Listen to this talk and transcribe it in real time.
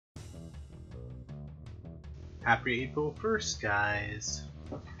Happy April 1st, guys!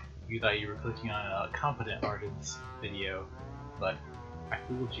 You thought you were clicking on a competent artist's video, but I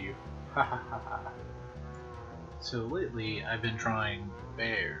fooled you. Ha ha ha ha. So lately, I've been drawing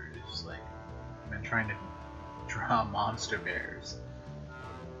bears. I've been trying to draw monster bears.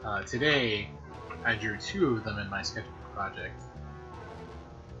 Today, I drew 2 of them in my sketchbook project.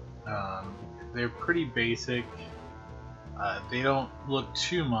 They're pretty basic. They don't look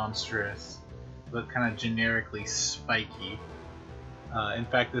too monstrous, but kind of generically spiky. In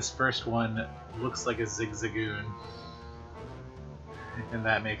fact, this first one looks like a zigzagoon, and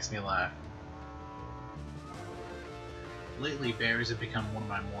that makes me laugh. Lately, bears have become one of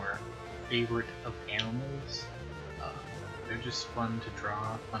my more favorite of animals. They're just fun to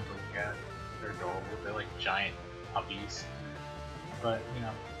draw, fun to look at. They're adorable. They're like giant puppies. But, you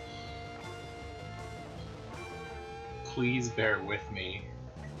know, please bear with me.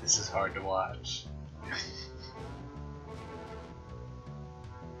 This is hard to watch.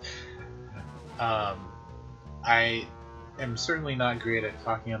 I am certainly not great at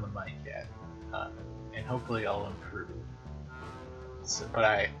talking on the mic yet, and hopefully I'll improve. But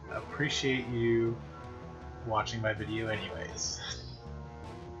I appreciate you watching my video anyways.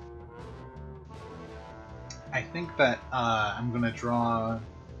 I think that I'm gonna draw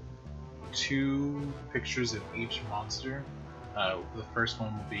 2 pictures of each monster. The first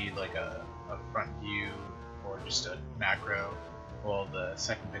one will be like a front view or just a macro, while the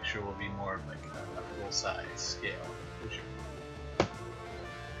second picture will be more of like a full-size scale picture.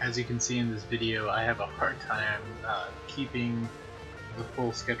 As you can see in this video, I have a hard time keeping the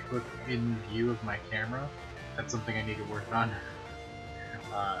full sketchbook in view of my camera. That's something I need to work on.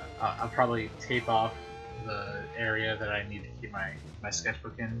 I'll probably tape off the area that I need to keep my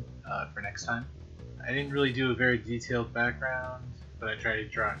sketchbook in for next time. I didn't really do a very detailed background, but I tried to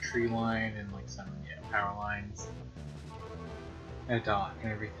draw a tree line and like some power lines, and a dock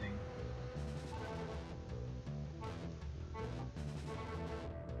and everything.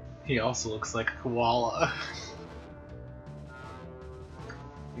 He also looks like a koala.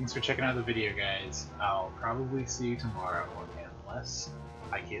 Thanks for checking out the video, guys. I'll probably see you tomorrow, unless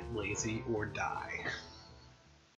I get lazy or die.